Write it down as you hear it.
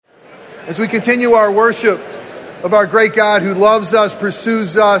As we continue our worship of our great God who loves us,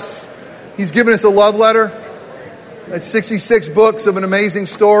 pursues us, He's given us a love letter. It's 66 books of an amazing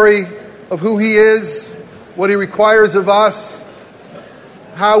story of who He is, what He requires of us,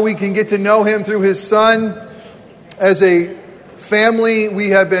 how we can get to know Him through His Son. As a family,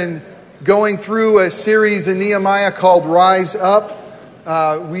 we have been going through a series in Nehemiah called Rise Up.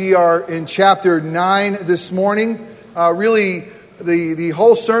 We are in chapter 9 this morning. The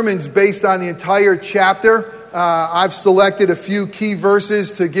whole sermon's based on the entire chapter. I've selected a few key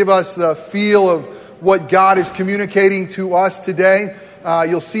verses to give us the feel of what God is communicating to us today.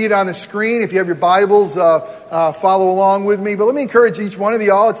 You'll see it on the screen. If you have your Bibles, follow along with me. But let me encourage each one of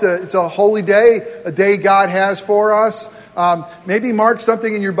y'all. It's a holy day, a day God has for us. Maybe mark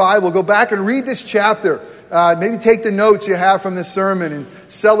something in your Bible. Go back and read this chapter. Maybe take the notes you have from this sermon and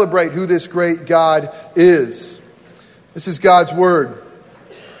celebrate who this great God is. This is God's Word.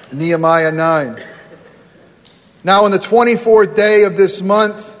 Nehemiah 9. Now on the 24th day of this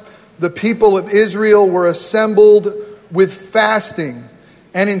month, the people of Israel were assembled with fasting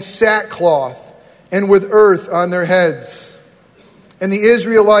and in sackcloth and with earth on their heads. And the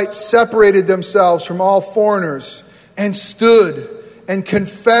Israelites separated themselves from all foreigners and stood and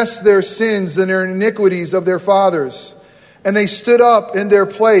confessed their sins and their iniquities of their fathers. And they stood up in their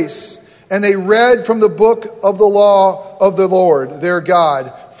place, and they read from the book of the law of the Lord, their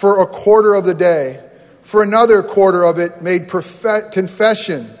God, for a quarter of the day. For another quarter of it made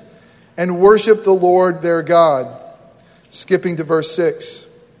confession and worshiped the Lord their God. Skipping to verse 6.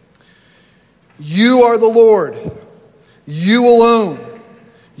 You are the Lord, you alone.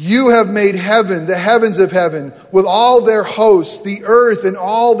 You have made heaven, the heavens of heaven, with all their hosts, the earth and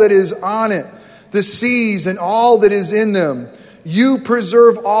all that is on it, the seas and all that is in them. You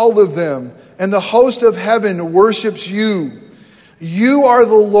preserve all of them, and the host of heaven worships you. You are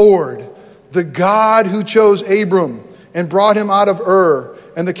the Lord, the God who chose Abram and brought him out of Ur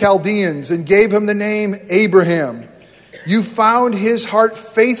and the Chaldeans and gave him the name Abraham. You found his heart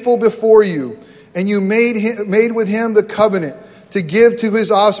faithful before you, and you made with him the covenant to give to his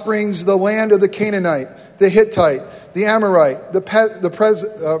offsprings the land of the Canaanite, the Hittite, the Amorite, the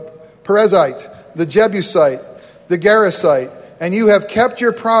Perizzite, the Jebusite, the Gerasite, and you have kept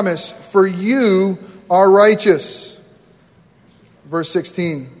your promise, for you are righteous. Verse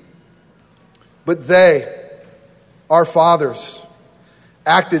 16. But they, our fathers,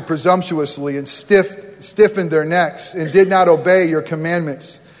 acted presumptuously and stiffened their necks and did not obey your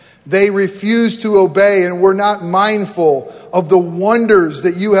commandments. They refused to obey and were not mindful of the wonders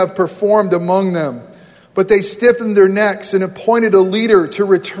that you have performed among them. But they stiffened their necks and appointed a leader to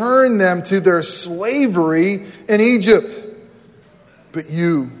return them to their slavery in Egypt. But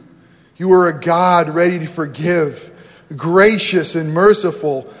you are a God ready to forgive, gracious and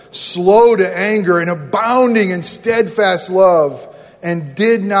merciful, slow to anger and abounding in steadfast love, and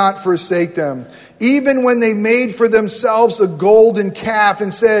did not forsake them. Even when they made for themselves a golden calf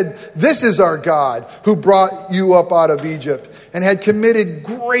and said, "This is our God who brought you up out of Egypt," and had committed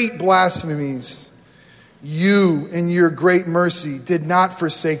great blasphemies, you in your great mercy did not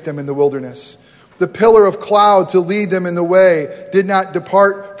forsake them in the wilderness. The pillar of cloud to lead them in the way did not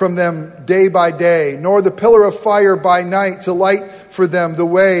depart from them day by day, nor the pillar of fire by night to light for them the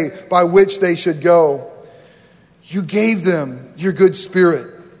way by which they should go. You gave them your good spirit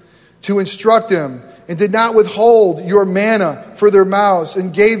to instruct them, and did not withhold your manna for their mouths,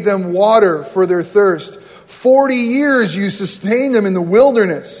 and gave them water for their thirst. 40 years you sustained them in the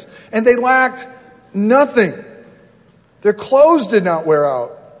wilderness, and they lacked nothing. Their clothes did not wear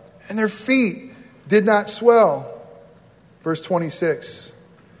out, and their feet did not swell. Verse 26.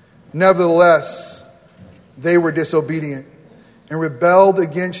 Nevertheless, they were disobedient and rebelled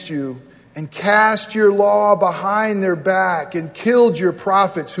against you, and cast your law behind their back, and killed your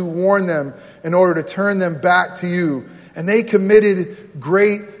prophets who warned them in order to turn them back to you. And they committed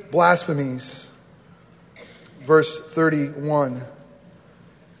great blasphemies. Verse 31.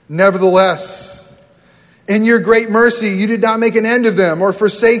 Nevertheless, in your great mercy, you did not make an end of them or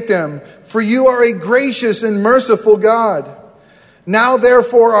forsake them, for you are a gracious and merciful God. Now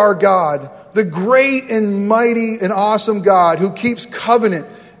therefore, our God, the great and mighty and awesome God who keeps covenant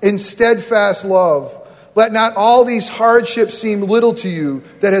in steadfast love, let not all these hardships seem little to you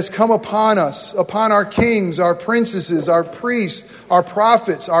that has come upon us, upon our kings, our princesses, our priests, our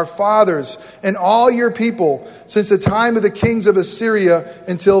prophets, our fathers, and all your people since the time of the kings of Assyria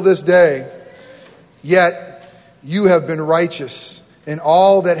until this day. Yet you have been righteous in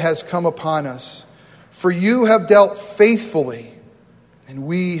all that has come upon us, for you have dealt faithfully, and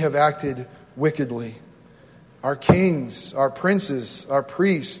we have acted wickedly. Our kings, our princes, our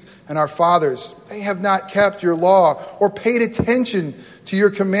priests, and our fathers, they have not kept your law or paid attention to your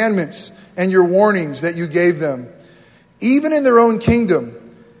commandments and your warnings that you gave them. Even in their own kingdom,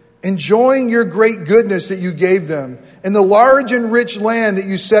 enjoying your great goodness that you gave them and the large and rich land that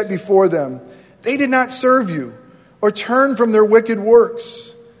you set before them, they did not serve you or turn from their wicked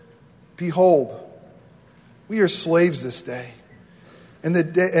works. Behold, we are slaves this day. And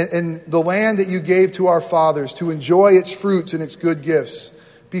the land that you gave to our fathers to enjoy its fruits and its good gifts,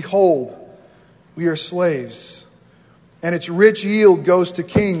 behold, we are slaves. And its rich yield goes to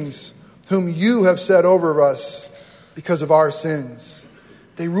kings whom you have set over us because of our sins.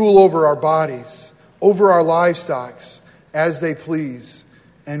 They rule over our bodies, over our livestock as they please,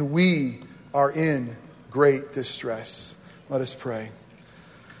 and we are in great distress. Let us pray.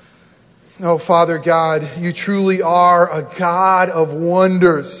 Oh, Father God, you truly are a God of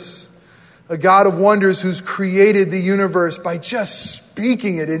wonders. A God of wonders who's created the universe by just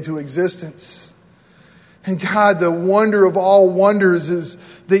speaking it into existence. And God, the wonder of all wonders is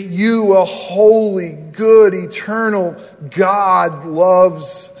that you, a holy, good, eternal God,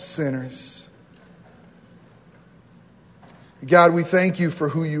 loves sinners. God, we thank you for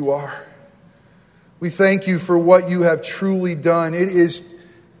who you are. We thank you for what you have truly done. It is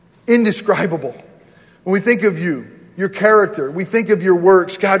indescribable. When we think of you, your character, we think of your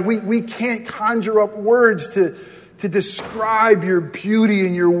works, God, we can't conjure up words to describe your beauty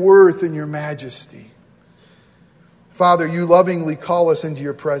and your worth and your majesty. Father, you lovingly call us into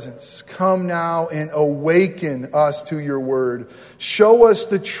your presence. Come now and awaken us to your word. Show us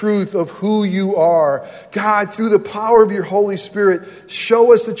the truth of who you are. God, through the power of your Holy Spirit,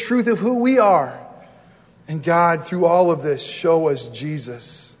 show us the truth of who we are. And God, through all of this, show us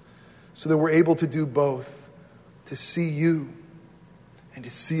Jesus, so that we're able to do both, to see you and to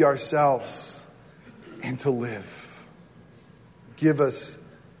see ourselves and to live. Give us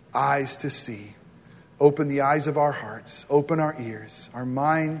eyes to see. Open the eyes of our hearts, open our ears, our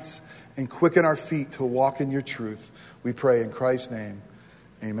minds, and quicken our feet to walk in your truth. We pray in Christ's name.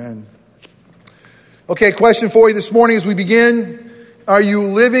 Amen. Okay, question for you this morning as we begin. Are you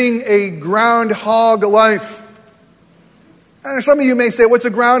living a groundhog life? And some of you may say, what's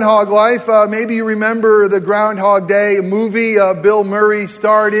a groundhog life? Maybe you remember the Groundhog Day movie Bill Murray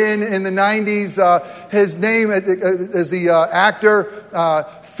starred in the 90s. His name as the actor,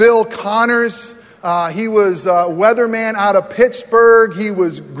 Phil Connors. He was a weatherman out of Pittsburgh. He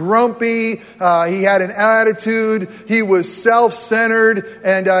was grumpy. He had an attitude. He was self-centered.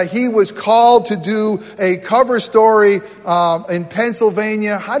 And he was called to do a cover story in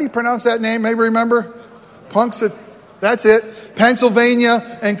Pennsylvania. How do you pronounce that name? Maybe remember? That's it.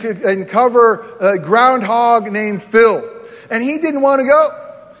 Pennsylvania, and cover a groundhog named Phil. And he didn't want to go.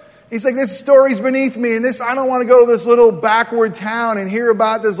 He's like, this story's beneath me, and I don't want to go to this little backward town and hear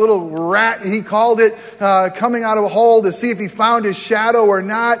about this little rat, he called it, coming out of a hole to see if he found his shadow or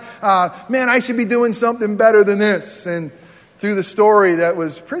not. Man, I should be doing something better than this. And through the story that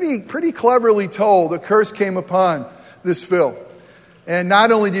was pretty cleverly told, a curse came upon this Phil. And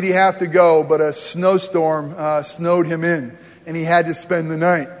not only did he have to go, but a snowstorm snowed him in. And he had to spend the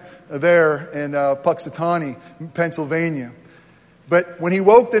night there in Puxatawney, Pennsylvania. But when he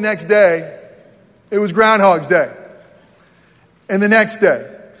woke the next day, it was Groundhog's Day. And the next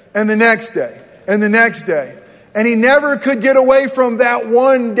day, and the next day, and the next day. And he never could get away from that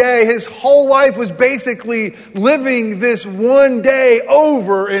one day. His whole life was basically living this one day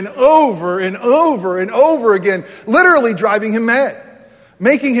over and over and over and over again, literally driving him mad,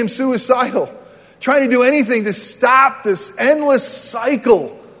 making him suicidal, trying to do anything to stop this endless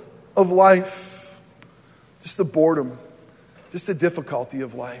cycle of life. Just the boredom, just the difficulty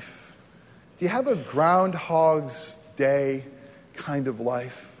of life. Do you have a Groundhog's Day kind of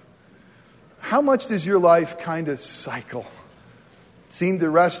life? How much does your life kind of cycle? Seem to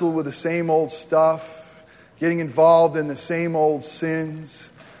wrestle with the same old stuff, getting involved in the same old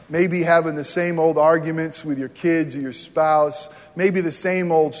sins, maybe having the same old arguments with your kids or your spouse, maybe the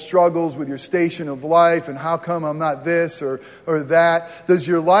same old struggles with your station of life and how come I'm not this or that. Does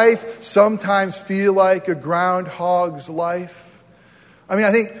your life sometimes feel like a groundhog's life? I mean,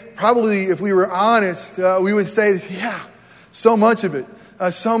 I think probably if we were honest, we would say, yeah, so much of it.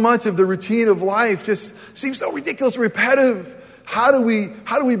 So much of the routine of life just seems so ridiculous, repetitive. How do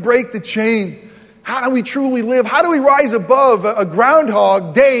we break the chain? How do we truly live? How do we rise above a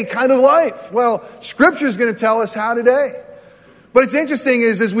Groundhog Day kind of life? Well, Scripture is going to tell us how today. But it's interesting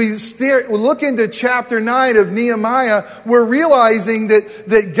is as we look into chapter 9 of Nehemiah, we're realizing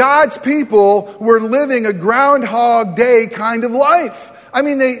that God's people were living a Groundhog Day kind of life. I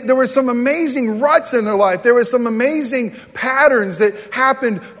mean, there were some amazing ruts in their life. There were some amazing patterns that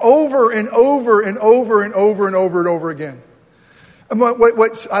happened over and over and over and over and over and over again. And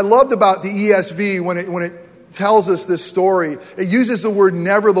what I loved about the ESV when it tells us this story, it uses the word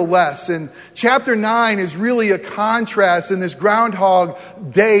nevertheless. And chapter 9 is really a contrast in this Groundhog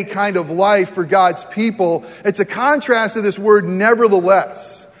Day kind of life for God's people. It's a contrast to this word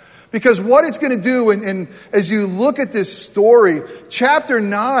nevertheless. Because what it's going to do, and as you look at this story, chapter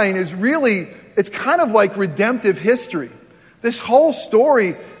 9 is really, it's kind of like redemptive history. This whole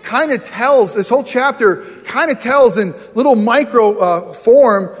story kind of tells, this whole chapter kind of tells in little micro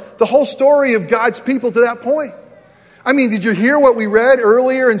form the whole story of God's people to that point. I mean, did you hear what we read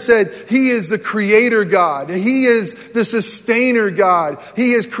earlier and said, He is the creator God. He is the sustainer God.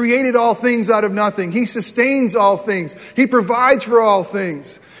 He has created all things out of nothing. He sustains all things. He provides for all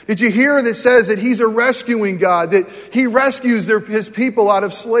things. Did you hear that says that He's a rescuing God, that He rescues His people out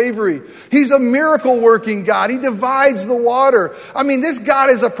of slavery? He's a miracle working God. He divides the water. I mean, this God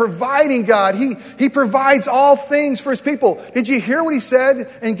is a providing God. He provides all things for His people. Did you hear what He said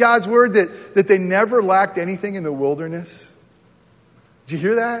in God's word, that they never lacked anything in the wilderness? Did you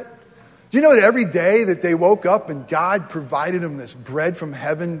hear that? Do you know that every day that they woke up and God provided them this bread from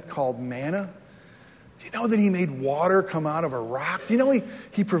heaven called manna? Do you know that He made water come out of a rock? Do you know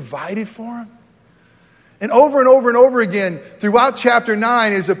He provided for them? And over again, throughout chapter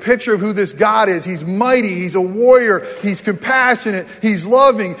 9 is a picture of who this God is. He's mighty, He's a warrior, He's compassionate, He's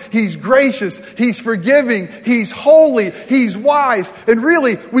loving, He's gracious, He's forgiving, He's holy, He's wise. And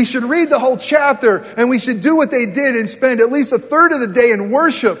really, we should read the whole chapter and we should do what they did and spend at least a third of the day in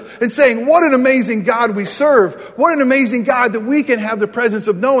worship and saying, what an amazing God we serve. What an amazing God that we can have the presence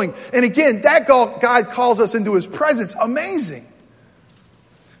of knowing. And again, that God calls us into His presence. Amazing.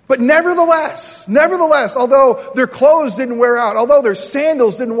 But nevertheless, although their clothes didn't wear out, although their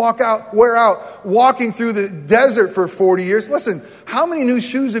sandals didn't wear out, walking through the desert for 40 years, listen, how many new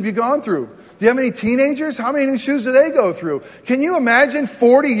shoes have you gone through? Do you have any teenagers? How many new shoes do they go through? Can you imagine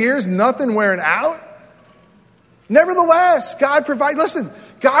 40 years, nothing wearing out? Nevertheless, God provides. Listen,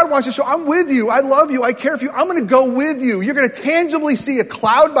 God wants to show, I'm with you, I love you, I care for you, I'm going to go with you. You're going to tangibly see a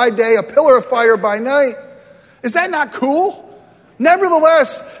cloud by day, a pillar of fire by night. Is that not cool?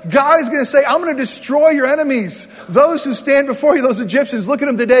 Nevertheless, God is going to say, I'm going to destroy your enemies. Those who stand before you, those Egyptians, look at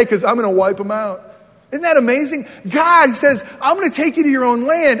them today because I'm going to wipe them out. Isn't that amazing? God, He says, I'm going to take you to your own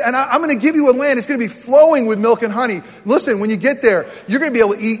land and I'm going to give you a land. It's going to be flowing with milk and honey. Listen, when you get there, you're going to be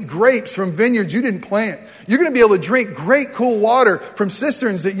able to eat grapes from vineyards you didn't plant. You're going to be able to drink great cool water from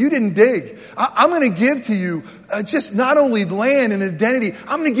cisterns that you didn't dig. I'm going to give to you just not only land and identity,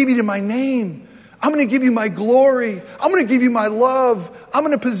 I'm going to give you to my name. I'm going to give you my glory. I'm going to give you my love. I'm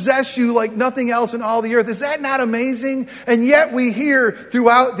going to possess you like nothing else in all the earth. Is that not amazing? And yet we hear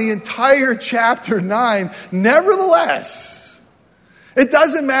throughout the entire chapter 9, nevertheless, it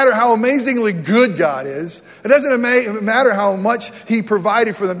doesn't matter how amazingly good God is. It doesn't matter how much He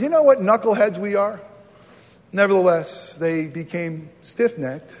provided for them. You know what knuckleheads we are? Nevertheless, they became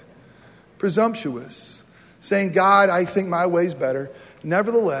stiff-necked, presumptuous, saying, God, I think my way's better.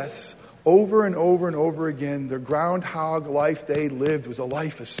 Nevertheless, over and over and over again, the groundhog life they lived was a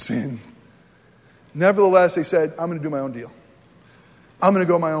life of sin. Nevertheless, they said, I'm going to do my own deal. I'm going to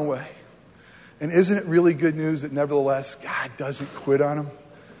go my own way. And isn't it really good news that nevertheless, God doesn't quit on them?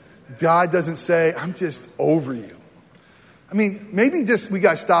 God doesn't say, I'm just over you. I mean, maybe we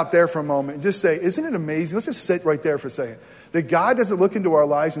got to stop there for a moment and just say, isn't it amazing? Let's just sit right there for a second. That God doesn't look into our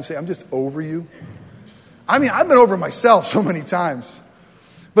lives and say, I'm just over you. I mean, I've been over myself so many times.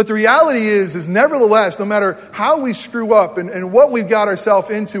 But the reality is nevertheless, no matter how we screw up and what we've got ourselves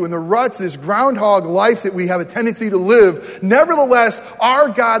into and the ruts, this groundhog life that we have a tendency to live, nevertheless, our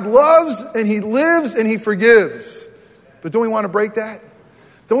God loves and He lives and He forgives. But don't we want to break that?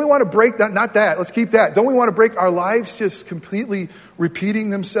 Don't we want to break that? Not that. Let's keep that. Don't we want to break our lives just completely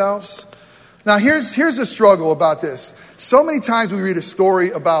repeating themselves? Now, here's the struggle about this. So many times we read a story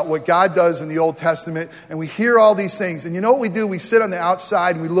about what God does in the Old Testament, and we hear all these things. And you know what we do? We sit on the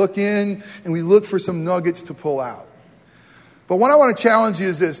outside, and we look in, and we look for some nuggets to pull out. But what I want to challenge you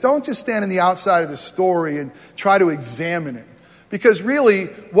is this. Don't just stand on the outside of the story and try to examine it. Because really,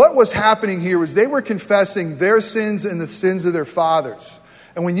 what was happening here was they were confessing their sins and the sins of their fathers.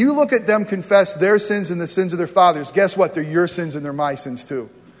 And when you look at them confess their sins and the sins of their fathers, guess what? They're your sins and they're my sins too.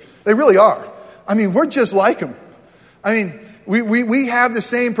 They really are. I mean, we're just like them. I mean, we have the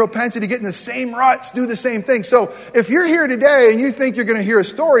same propensity to get in the same ruts, do the same thing. So if you're here today and you think you're going to hear a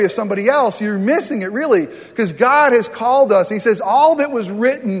story of somebody else, you're missing it really. Because God has called us. He says all that was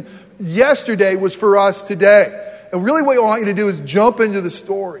written yesterday was for us today. And really what I want you to do is jump into the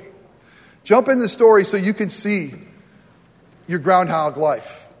story. Jump into the story so you can see your groundhog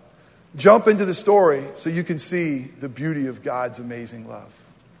life. Jump into the story so you can see the beauty of God's amazing love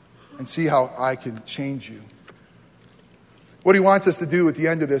and see how I can change you. What he wants us to do at the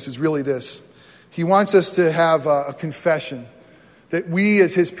end of this is really this. He wants us to have a confession that we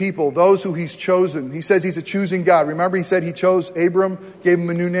as his people, those who he's chosen, he says he's a choosing God. Remember he said he chose Abram, gave him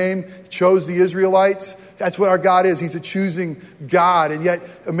a new name, chose the Israelites. That's what our God is. He's a choosing God, and yet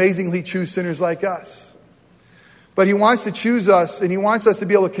amazingly choose sinners like us. But he wants to choose us, and he wants us to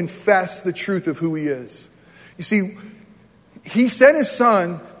be able to confess the truth of who he is. You see, he sent his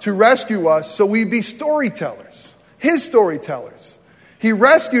son to rescue us so we'd be storytellers, his storytellers. He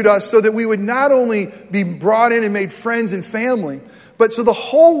rescued us so that we would not only be brought in and made friends and family, but so the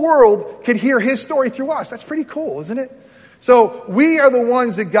whole world could hear his story through us. That's pretty cool, isn't it? So we are the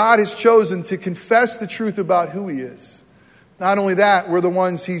ones that God has chosen to confess the truth about who he is. Not only that, we're the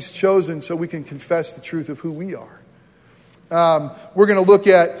ones he's chosen so we can confess the truth of who we are. We're going to look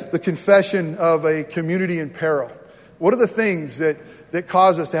at the confession of a community in peril. What are the things that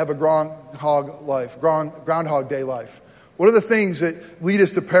cause us to have a Groundhog Day life? What are the things that lead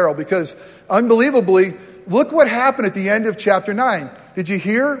us to peril? Because unbelievably, look what happened at the end of chapter 9. Did you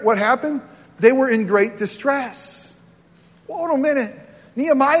hear what happened? They were in great distress. Hold on a minute.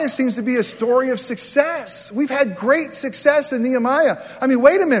 Nehemiah seems to be a story of success. We've had great success in Nehemiah. I mean,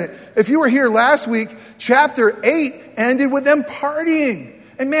 wait a minute. If you were here last week, chapter 8 ended with them partying.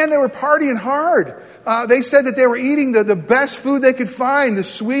 And man, they were partying hard. They said that they were eating the best food they could find, the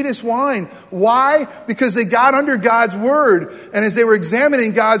sweetest wine. Why? Because they got under God's word. And as they were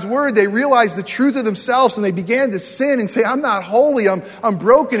examining God's word, they realized the truth of themselves and they began to sin and say, I'm not holy, I'm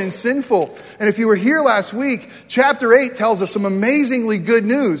broken and sinful. And if you were here last week, chapter 8 tells us some amazingly good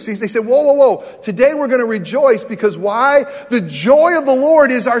news. They said, whoa. Today we're going to rejoice because why? The joy of the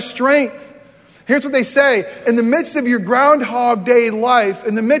Lord is our strength. Here's what they say. In the midst of your Groundhog Day life,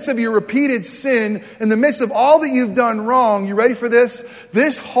 in the midst of your repeated sin, in the midst of all that you've done wrong, you ready for this?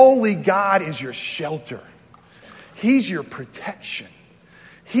 This holy God is your shelter. He's your protection.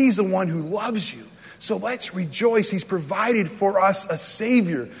 He's the one who loves you. So let's rejoice. He's provided for us a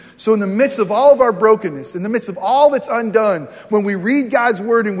Savior. So in the midst of all of our brokenness, in the midst of all that's undone, when we read God's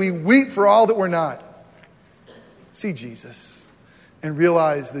word and we weep for all that we're not, see Jesus. And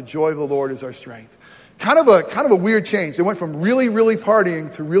realize the joy of the Lord is our strength. Kind of a weird change. They went from really, really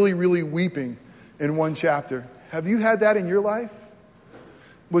partying to really, really weeping in one chapter. Have you had that in your life?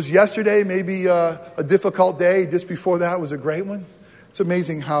 Was yesterday maybe a difficult day? Just before that was a great one? It's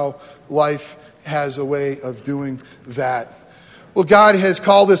amazing how life has a way of doing that. Well, God has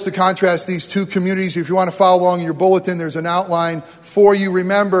called us to contrast these two communities. If you want to follow along in your bulletin, there's an outline for you.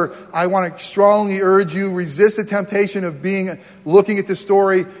 Remember, I want to strongly urge you, resist the temptation of looking at the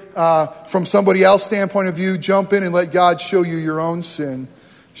story from somebody else's standpoint of view. Jump in and let God show you your own sin,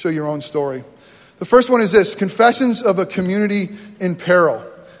 show your own story. The first one is this, confessions of a community in peril.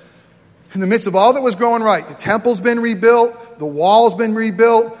 In the midst of all that was going right, the temple's been rebuilt, the wall's been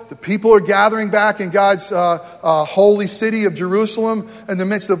rebuilt, the people are gathering back in God's holy city of Jerusalem. In the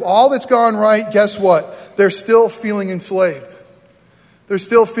midst of all that's gone right, guess what? They're still feeling enslaved. They're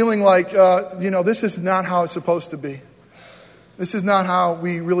still feeling like, this is not how it's supposed to be. This is not how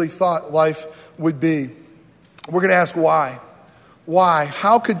we really thought life would be. We're going to ask why. Why?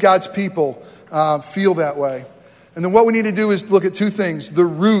 How could God's people feel that way? And then what we need to do is look at two things. The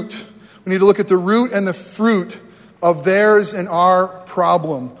root. We need to look at the root and the fruit of theirs and our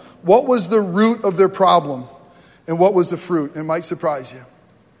problem. What was the root of their problem? And what was the fruit? It might surprise you.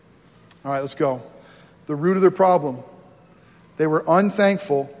 All right, let's go. The root of their problem. They were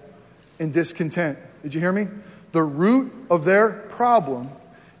unthankful and discontent. Did you hear me? The root of their problem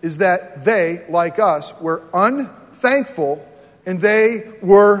is that they, like us, were unthankful and they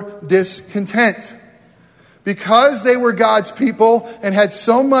were discontent. Because they were God's people and had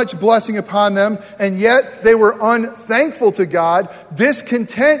so much blessing upon them, and yet they were unthankful to God,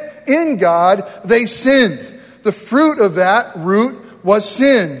 discontent in God, they sinned. The fruit of that root was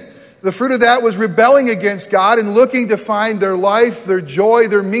sin. The fruit of that was rebelling against God and looking to find their life, their joy,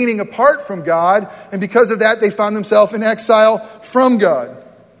 their meaning apart from God. And because of that, they found themselves in exile from God.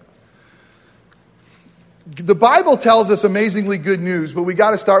 The Bible tells us amazingly good news, but we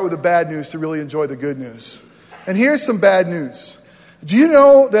got to start with the bad news to really enjoy the good news. And here's some bad news. Do you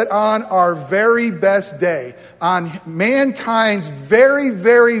know that on our very best day, on mankind's very,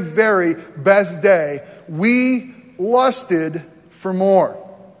 very, very best day, we lusted for more?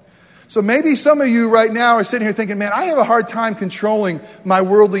 So maybe some of you right now are sitting here thinking, man, I have a hard time controlling my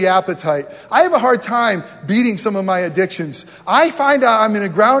worldly appetite. I have a hard time beating some of my addictions. I find out I'm in a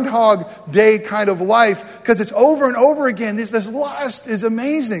Groundhog Day kind of life because it's over and over again. This lust is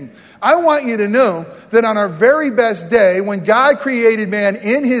amazing. I want you to know that on our very best day, when God created man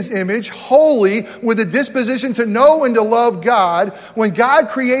in his image, holy, with a disposition to know and to love God, when God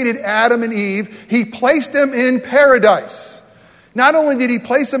created Adam and Eve, he placed them in paradise. Not only did he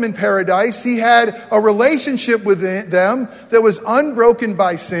place them in paradise, he had a relationship with them that was unbroken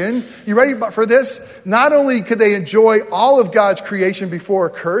by sin. You ready for this? Not only could they enjoy all of God's creation before a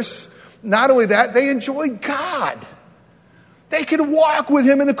curse, not only that, they enjoyed God. They could walk with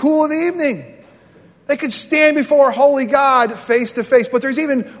him in the cool of the evening. They could stand before a holy God face to face. But there's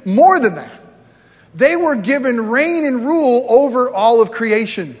even more than that. They were given reign and rule over all of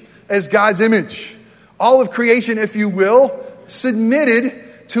creation as God's image. All of creation, if you will,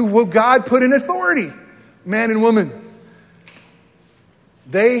 submitted to what God put in authority, man and woman.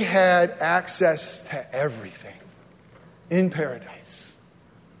 They had access to everything in paradise,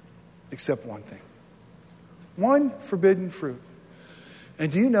 except one thing. One forbidden fruit.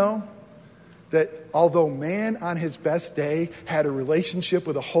 And do you know that although man on his best day had a relationship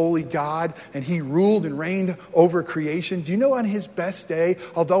with a holy God and he ruled and reigned over creation, do you know on his best day,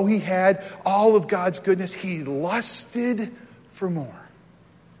 although he had all of God's goodness, he lusted for more?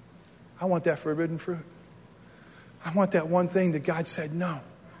 I want that forbidden fruit. I want that one thing that God said, no,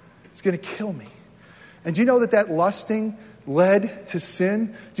 it's going to kill me. And do you know that lusting led to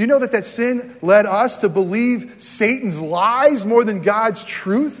sin? Do you know that sin led us to believe Satan's lies more than God's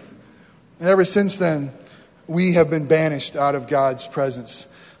truth? And ever since then, we have been banished out of God's presence.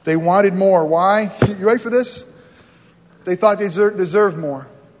 They wanted more. Why? You ready for this? They thought they deserved more.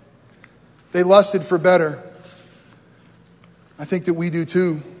 They lusted for better. I think that we do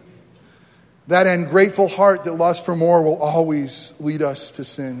too. That ungrateful heart that lusts for more will always lead us to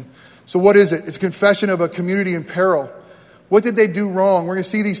sin. So what is it? It's confession of a community in peril. What did they do wrong? We're going to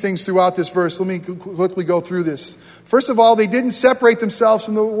see these things throughout this verse. Let me quickly go through this. First of all, they didn't separate themselves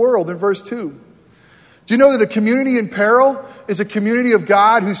from the world in verse 2. Do you know that a community in peril is a community of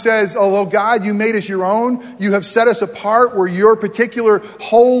God who says, although God, you made us your own, you have set us apart, we're your particular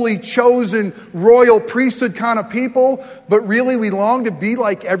holy, chosen, royal priesthood kind of people, but really we long to be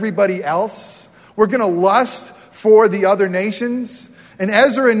like everybody else. We're going to lust for the other nations. And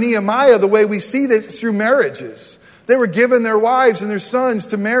Ezra and Nehemiah, the way we see this through marriages. They were given their wives and their sons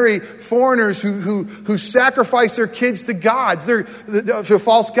to marry foreigners who sacrifice their kids to gods, to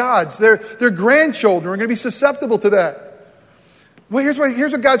false gods. Their grandchildren are going to be susceptible to that. Well,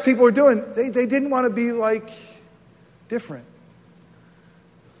 here's what God's people are doing. They didn't want to be like different.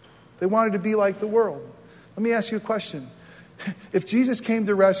 They wanted to be like the world. Let me ask you a question. If Jesus came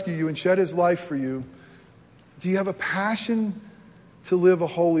to rescue you and shed his life for you, do you have a passion to live a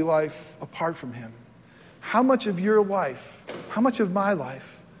holy life apart from him? How much of your life, how much of my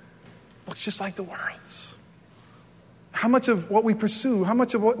life looks just like the world's? How much of what we pursue, how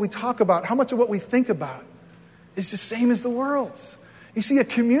much of what we talk about, how much of what we think about is the same as the world's? You see, a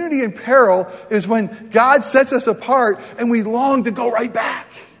community in peril is when God sets us apart and we long to go right back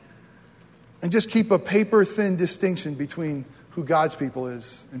and just keep a paper-thin distinction between who God's people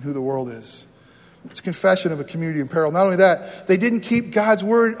is and who the world is. It's a confession of a community in peril. Not only that, they didn't keep God's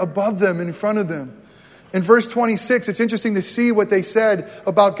word above them and in front of them. In verse 26, it's interesting to see what they said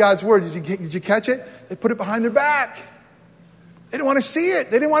about God's word. Did you catch it? They put it behind their back. They didn't want to see it.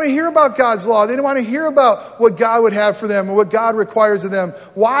 They didn't want to hear about God's law. They didn't want to hear about what God would have for them or what God requires of them.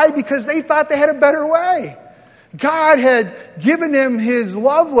 Why? Because they thought they had a better way. God had given them his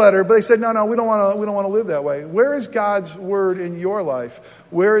love letter, but they said, no, we don't want to live that way. Where is God's word in your life?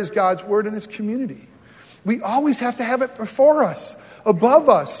 Where is God's word in this community? We always have to have it before us, above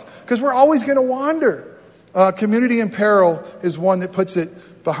us, because we're always going to wander. Community in peril is one that puts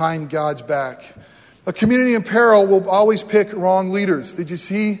it behind God's back. A community in peril will always pick wrong leaders. Did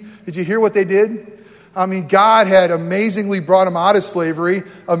you hear what they did? I mean, God had amazingly brought them out of slavery,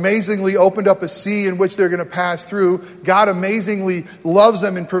 amazingly opened up a sea in which they're going to pass through. God amazingly loves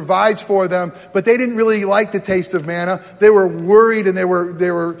them and provides for them, but they didn't really like the taste of manna. They were worried and they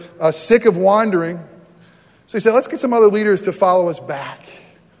were sick of wandering. So he said, let's get some other leaders to follow us back.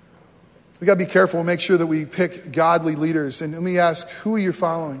 We got to be careful and make sure that we pick godly leaders. And let me ask, who are you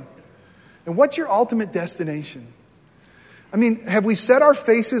following? And what's your ultimate destination? I mean, have we set our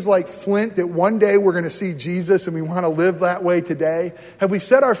faces like flint that one day we're going to see Jesus and we want to live that way today? Have we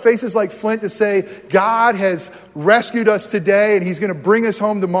set our faces like flint to say, God has rescued us today and he's going to bring us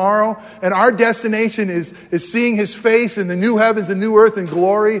home tomorrow? And our destination is seeing his face in the new heavens and new earth in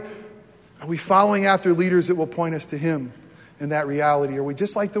glory? Are we following after leaders that will point us to Him in that reality? Are we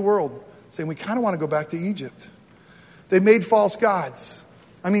just like the world, saying we kind of want to go back to Egypt? They made false gods.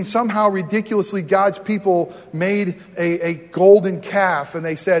 I mean, somehow ridiculously, God's people made a golden calf, and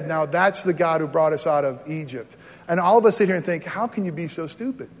they said, now that's the God who brought us out of Egypt. And all of us sit here and think, how can you be so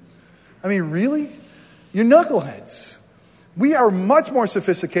stupid? I mean, really? You're knuckleheads. We are much more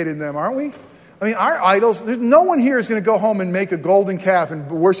sophisticated than them, aren't we? I mean, our idols, there's no one here is going to go home and make a golden calf and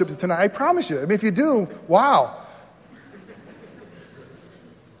worship it tonight. I promise you. I mean, if you do, wow.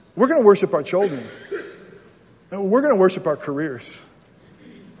 We're going to worship our children. We're going to worship our careers.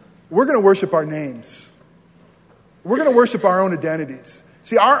 We're going to worship our names. We're going to worship our own identities.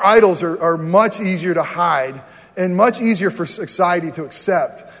 See, our idols are much easier to hide and much easier for society to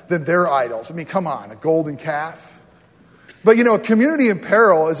accept than their idols. I mean, come on, a golden calf. But a community in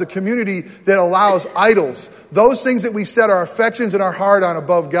peril is a community that allows idols, those things that we set our affections and our heart on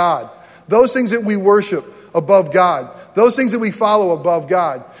above God, those things that we worship above God, those things that we follow above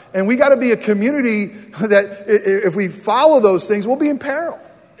God. And we got to be a community that if we follow those things, we'll be in peril.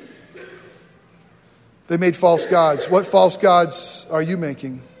 They made false gods. What false gods are you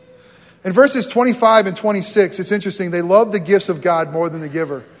making? In verses 25 and 26, it's interesting. They love the gifts of God more than the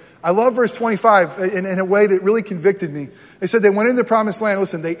giver. I love verse 25 in a way that really convicted me. They said they went into the promised land.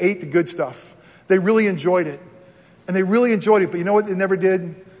 Listen, they ate the good stuff. They really enjoyed it. And they really enjoyed it. But you know what they never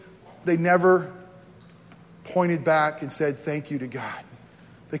did? They never pointed back and said thank you to God.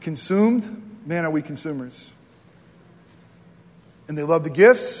 They consumed. Man, are we consumers. And they loved the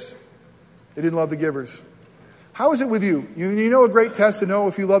gifts. They didn't love the givers. How is it with you? You know a great test to know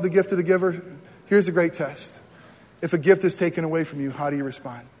if you love the gift of the giver? Here's a great test. If a gift is taken away from you, how do you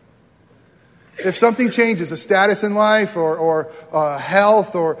respond? If something changes, a status in life or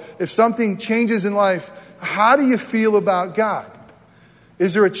health, or if something changes in life, how do you feel about God?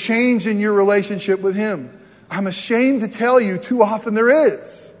 Is there a change in your relationship with Him? I'm ashamed to tell you, too often there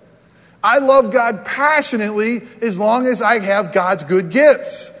is. I love God passionately as long as I have God's good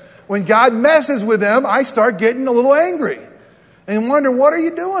gifts. When God messes with them, I start getting a little angry and wonder, what are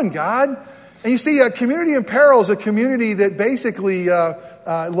you doing, God? And you see, a community in peril is a community that basically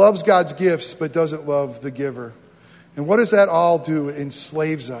loves God's gifts but doesn't love the giver. And what does that all do? It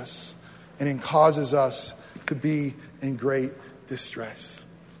enslaves us and it causes us to be in great distress.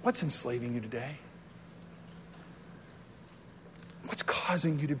 What's enslaving you today? What's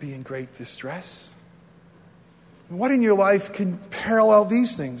causing you to be in great distress? What in your life can parallel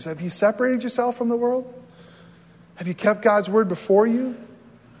these things? Have you separated yourself from the world? Have you kept God's word before you?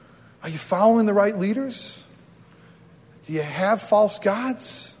 Are you following the right leaders? Do you have false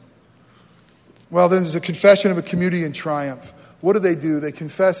gods? Well, then there's a confession of a community in triumph. What do? They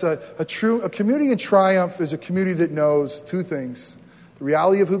confess a community in triumph is a community that knows two things: the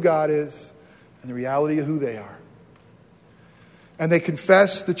reality of who God is and the reality of who they are. And they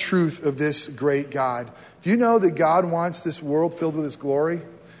confess the truth of this great God. Do you know that God wants this world filled with His glory?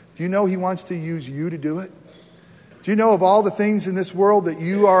 Do you know He wants to use you to do it? Do you know of all the things in this world that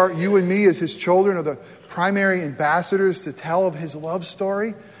you and me as His children are the primary ambassadors to tell of His love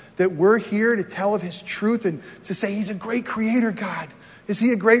story? That we're here to tell of His truth and to say He's a great creator God. Is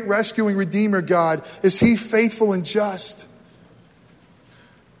He a great rescuing redeemer God? Is He faithful and just?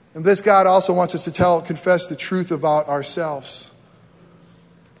 And this God also wants us to confess the truth about ourselves.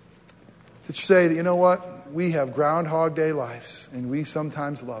 To say that, you know what? We have Groundhog Day lives, and we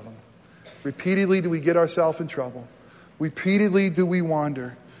sometimes love them. Repeatedly do we get ourselves in trouble. Repeatedly do we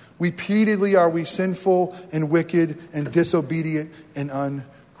wander. Repeatedly are we sinful and wicked and disobedient and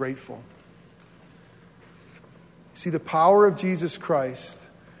ungrateful. See, the power of Jesus Christ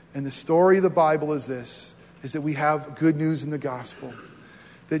and the story of the Bible is this, is that we have good news in the gospel.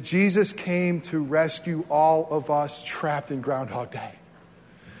 That Jesus came to rescue all of us trapped in Groundhog Day.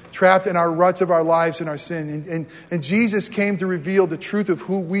 Trapped in our ruts of our lives and our sin. And Jesus came to reveal the truth of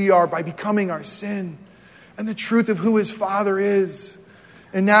who we are by becoming our sin. And the truth of who His Father is.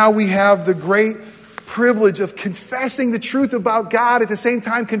 And now we have the great privilege of confessing the truth about God, at the same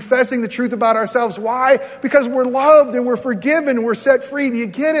time confessing the truth about ourselves. Why? Because we're loved and we're forgiven and we're set free. Do you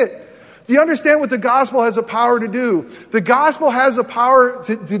get it? Do you understand what the gospel has the power to do? The gospel has the power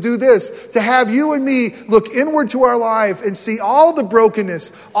to do this, to have you and me look inward to our life and see all the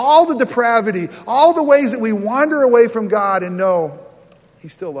brokenness, all the depravity, all the ways that we wander away from God and know He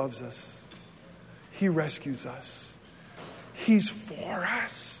still loves us. He rescues us. He's for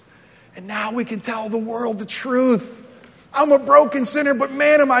us. And now we can tell the world the truth. I'm a broken sinner, but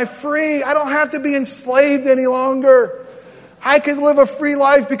man, am I free. I don't have to be enslaved any longer. I can live a free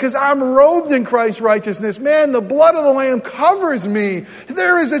life because I'm robed in Christ's righteousness. Man, the blood of the Lamb covers me.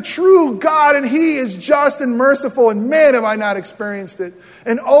 There is a true God, and He is just and merciful. And man, have I not experienced it.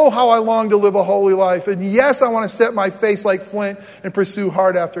 And oh, how I long to live a holy life. And yes, I want to set my face like flint and pursue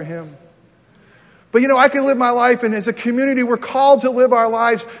hard after Him. But I can live my life, and as a community, we're called to live our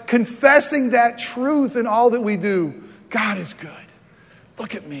lives confessing that truth in all that we do. God is good.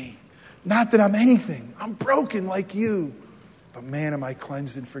 Look at me. Not that I'm anything. I'm broken like you. But man, am I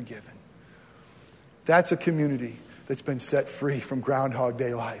cleansed and forgiven. That's a community that's been set free from Groundhog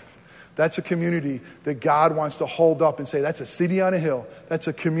Day life. That's a community that God wants to hold up and say, that's a city on a hill. That's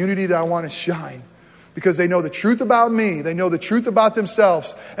a community that I want to shine. Because they know the truth about me. They know the truth about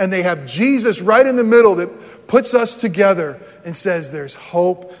themselves. And they have Jesus right in the middle that puts us together and says there's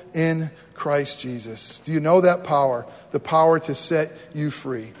hope in Christ Jesus. Do you know that power? The power to set you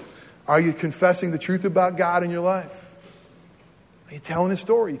free. Are you confessing the truth about God in your life? Are you telling a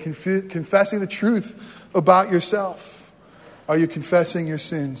story? Are you confessing the truth about yourself? Are you confessing your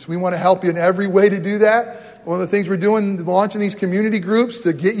sins? We want to help you in every way to do that. One of the things we're doing, launching these community groups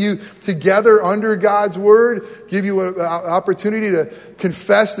to get you together under God's Word, give you an opportunity to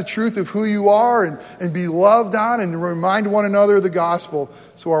confess the truth of who you are and be loved on and remind one another of the gospel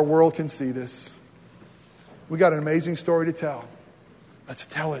so our world can see this. We got an amazing story to tell. Let's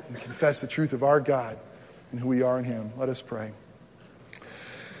tell it and confess the truth of our God and who we are in Him. Let us pray.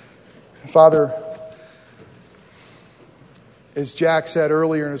 Father, as Jack said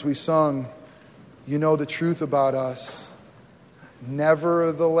earlier and as we sung, you know the truth about us.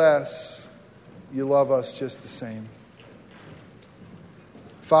 Nevertheless, you love us just the same.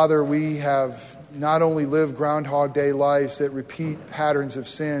 Father, we have not only lived Groundhog Day lives that repeat patterns of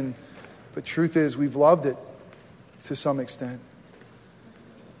sin, but truth is we've loved it to some extent.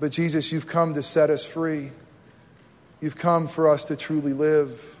 But Jesus, you've come to set us free. You've come for us to truly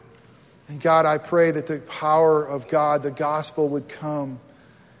live. And God, I pray that the power of God, the gospel, would come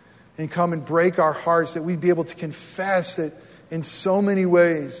and break our hearts, that we'd be able to confess that in so many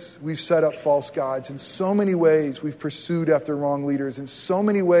ways we've set up false gods. In so many ways we've pursued after wrong leaders. In so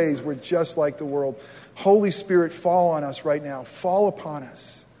many ways we're just like the world. Holy Spirit, fall on us right now. Fall upon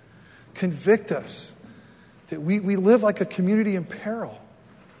us. Convict us that we live like a community in peril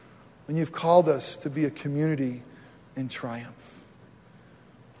when you've called us to be a community in triumph.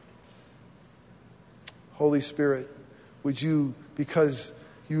 Holy Spirit, would you, because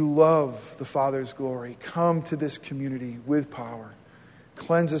you love the Father's glory, come to this community with power.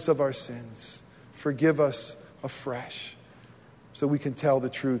 Cleanse us of our sins. Forgive us afresh so we can tell the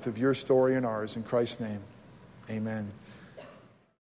truth of your story and ours. In Christ's name, amen.